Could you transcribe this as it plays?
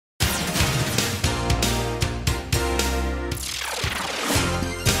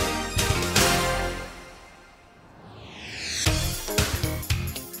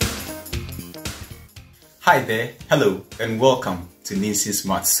Hi there, hello and welcome to Ninson's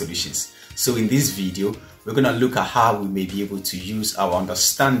Math Solutions. So in this video, we're going to look at how we may be able to use our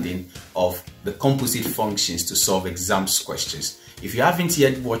understanding of the composite functions to solve exams questions. If you haven't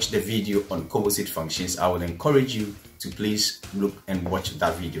yet watched the video on composite functions, I would encourage you to please look and watch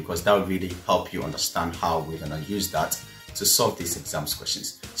that video because that will really help you understand how we're going to use that to solve these exams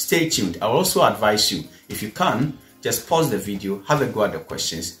questions. Stay tuned. I will also advise you, if you can, just pause the video, have a go at the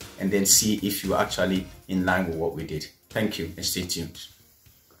questions, and then see if you're actually in line with what we did. Thank you and stay tuned.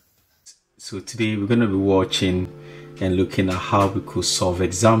 So today we're going to be watching and looking at how we could solve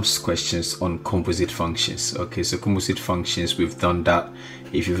exams questions on composite functions. Okay, so composite functions, we've done that.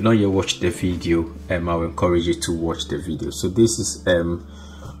 If you've not yet watched the video, I will encourage you to watch the video. So this is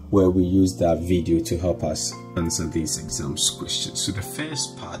where we use that video to help us answer these exams questions. So the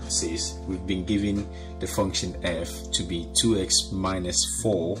first part says we've been given the function f to be 2x minus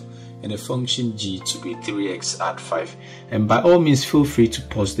 4 and the function g to be 3x add 5. And by all means, feel free to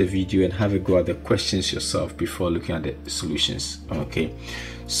pause the video and have a go at the questions yourself before looking at the solutions. Okay,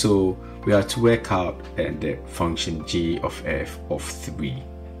 so we have to work out the function g of f of 3.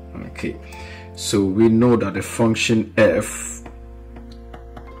 Okay, so we know that the function f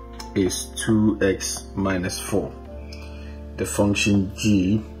is 2x minus 4. The function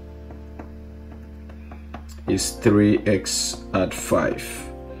g is 3x add 5.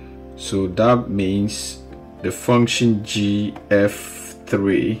 So that means the function g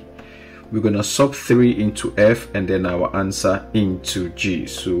f3, we're gonna sub 3 into f and then our answer into g.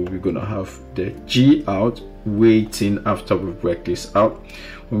 So we're gonna have the g out, waiting after we work this out.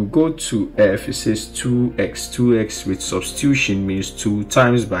 When we go to f, it says 2x with substitution means 2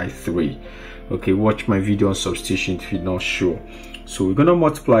 times by 3. Okay, watch my video on substitution if you're not sure. So we're gonna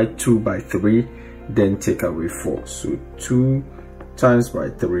multiply 2 by 3, then take away 4. So 2 times by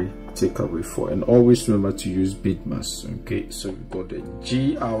 3, take away 4, and always remember to use big mass. Okay, so we've got the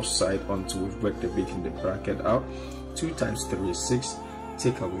g outside until we've worked the bit in the bracket out. 2 times 3 is 6,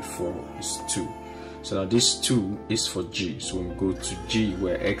 take away 4 is 2. So now this 2 is for g. So when we go to g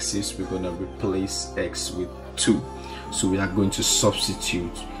where x is, we're going to replace x with 2. So we are going to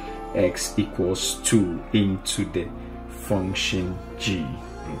substitute x equals 2 into the function g.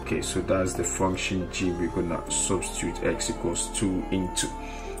 Okay, so that's the function g. We're going to substitute x equals 2 into.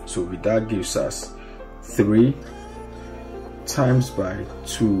 So that gives us 3 times by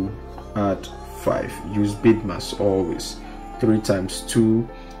 2 add 5. Use big mass always. 3 times 2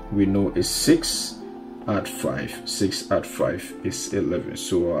 we know is 6. Add 5. 6 add 5 is 11.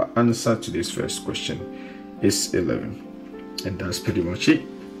 So our answer to this first question is 11. And that's pretty much it.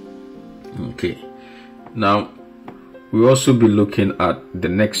 Okay. Now, we'll also be looking at the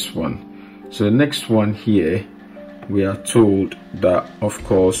next one. So the next one here, we are told that, of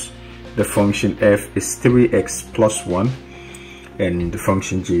course, the function f is 3x plus 1 and the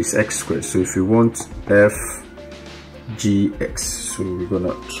function g is x squared. So if you want f gx, so we're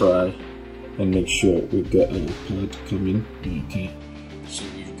gonna try and make sure we get our part coming. Okay, so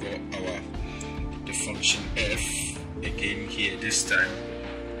we've got the function f again here, this time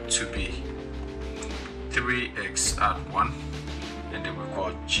to be 3x add 1, and then we've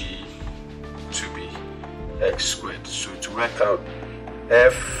got g to be x squared. So to work out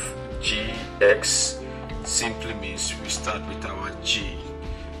f gx simply means we start with our g.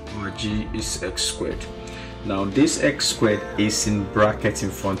 Our g is x squared. Now this x squared is in bracket in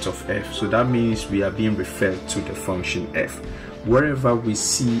front of f, so that means we are being referred to the function f. Wherever we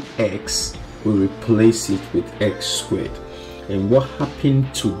see x, we replace it with x squared. And what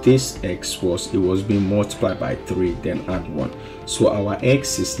happened to this x was it was being multiplied by 3, then add 1. So our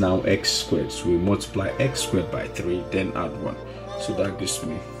x is now x squared. So we multiply x squared by 3, then add 1. So that gives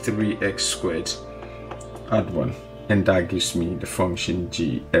me 3x squared, add 1. And that gives me the function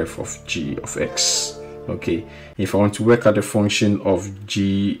g f of g of x. Okay, if I want to work out the function of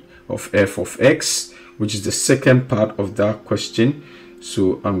g of f of x, which is the second part of that question,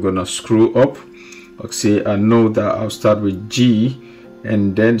 so I'm gonna scroll up. Okay, I know that I'll start with g,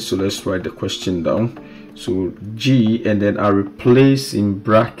 and then so let's write the question down. So g, and then I replace in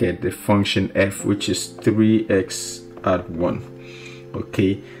bracket the function f, which is 3x add 1.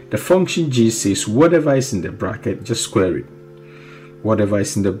 Okay, the function g says whatever is in the bracket, just square it. Whatever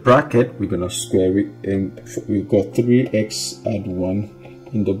is in the bracket, we're gonna square it, and we've got 3x add 1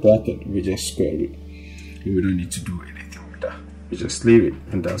 in the bracket. We just square it, and we don't need to do anything with that. We just leave it,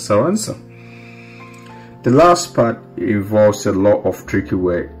 and that's our answer. The last part involves a lot of tricky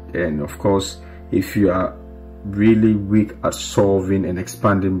work, and of course, if you are really weak at solving and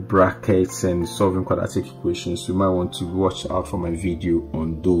expanding brackets and solving quadratic equations, you might want to watch out for my video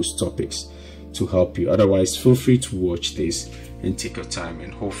on those topics. to help you. Otherwise, feel free to watch this and take your time,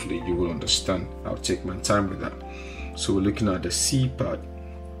 and hopefully you will understand. I'll take my time with that. So we're looking at the C part.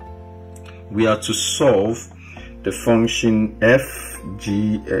 We are to solve the function f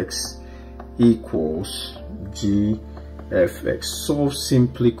gx equals g fx. Solve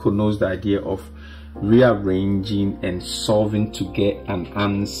simply connotes the idea of rearranging and solving to get an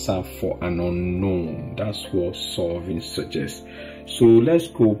answer for an unknown. That's what solving suggests. So let's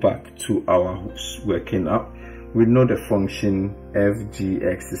go back to our working up. We know the function f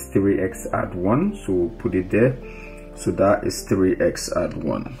gx is 3x add 1, so we'll put it there. So that is 3x add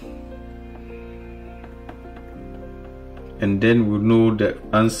 1. And then we know the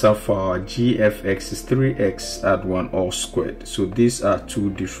answer for our gfx is 3x add 1 all squared. So these are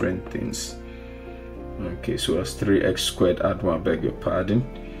two different things. Okay, so that's 3x squared add 1, beg your pardon,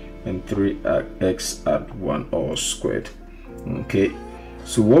 and 3x add 1 all squared. Okay,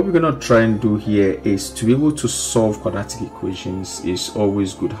 so what we're gonna try and do here is to be able to solve quadratic equations is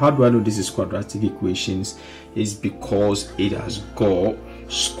always good. How do I know this is quadratic equations? Is because it has got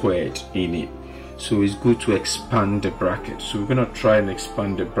squared in it. So it's good to expand the bracket. So we're gonna try and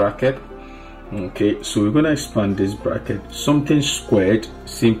expand the bracket. Okay, so we're gonna expand this bracket. Something squared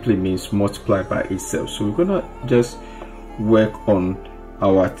simply means multiply by itself. So we're gonna just work on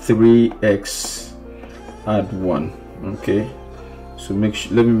our 3x add 1. Okay, so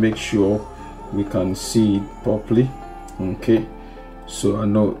let me make sure we can see it properly. Okay, so I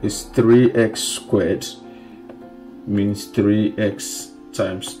know it's 3x squared means 3x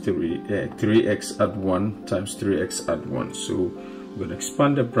times 3x add 1 times 3x add 1. So I'm going to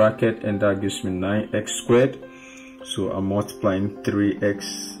expand the bracket, and that gives me 9x squared. So I'm multiplying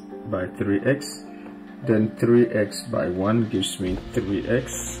 3x by 3x, then 3x by 1 gives me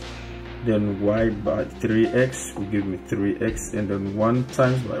 3x, then y by 3x will give me 3x, and then 1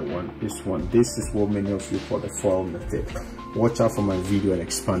 times by 1 is 1. This is what many of you call the FOIL method. Watch out for my video on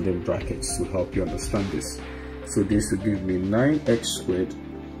expanding brackets to help you understand this. So this will give me 9x squared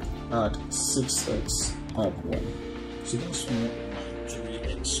add 6x add 1. So that's what my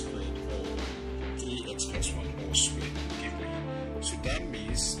 3x squared or 3x plus 1 all squared will give me. So that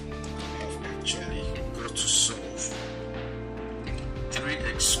means I've actually got to solve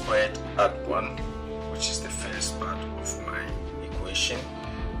 3x squared add 1, which is the first part of my equation,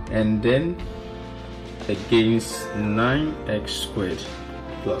 and then against 9x squared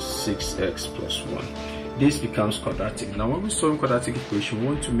plus 6x plus 1. This becomes quadratic. Now when we solve quadratic equation, we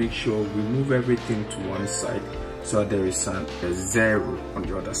want to make sure we move everything to one side so that there is a 0 on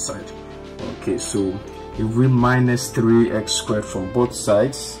the other side. Okay, so if we minus 3x squared from both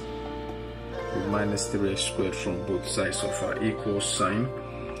sides, we minus 3x squared from both sides of our equal sign,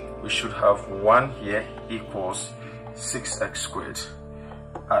 we should have 1 here equals 6x squared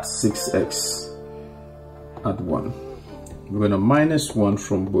at 6x add 1. We're going to minus 1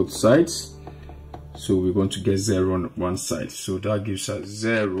 from both sides. So we're going to get 0 on one side. So that gives us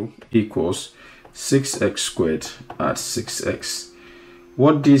 0 equals 6x squared at 6x.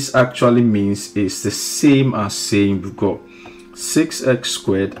 What this actually means is the same as saying we've got 6x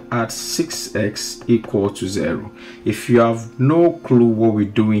squared at 6x equal to 0. If you have no clue what we're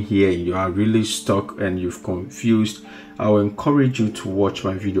doing here, you are really stuck and you've confused, I will encourage you to watch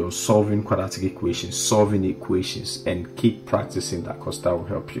my video on solving quadratic equations, solving equations, and keep practicing that, because that will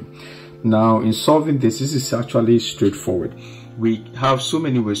help you. Now in solving this is actually straightforward. We have so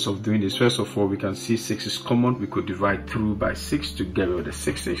many ways of doing this. First of all, we can see 6 is common. We could divide through by 6 to get rid of the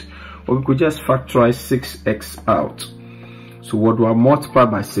 6x, or we could just factorize 6x out. So what do I multiply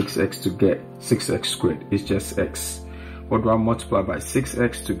by 6x to get 6x squared? It's just x. What do I multiply by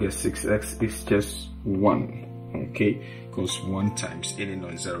 6x to get 6x? It's just 1. Okay, because 1 times any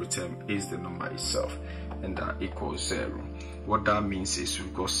non-zero term is the number itself, and that equals 0. What that means is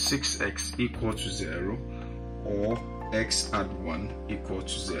we've got 6x equal to 0, or x add 1 equal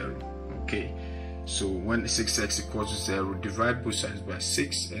to 0. Okay, so when 6x equals to 0, divide both sides by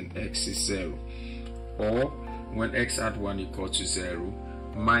 6 and x is 0. Or when x add 1 equal to 0,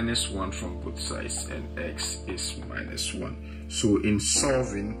 minus 1 from both sides and x is minus 1. So in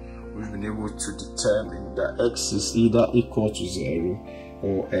solving, we've been able to determine that x is either equal to 0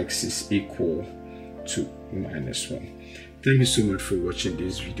 or x is equal to minus 1. Thank you so much for watching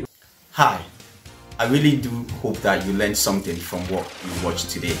this video. Hi, I really do hope that you learned something from what you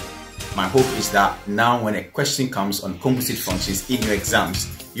watched today. My hope is that now when a question comes on composite functions in your exams,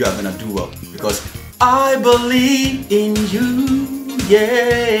 you are gonna do well, because I believe in you.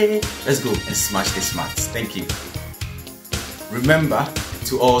 Yeah, let's go and smash this maths. Thank you. Remember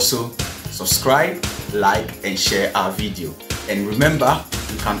to also subscribe, like and share our video, and remember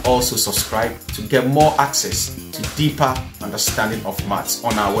you can also subscribe to get more access to deeper understanding of maths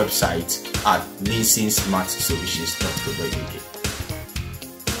on our website at ninsonsmathsolutions.co.uk.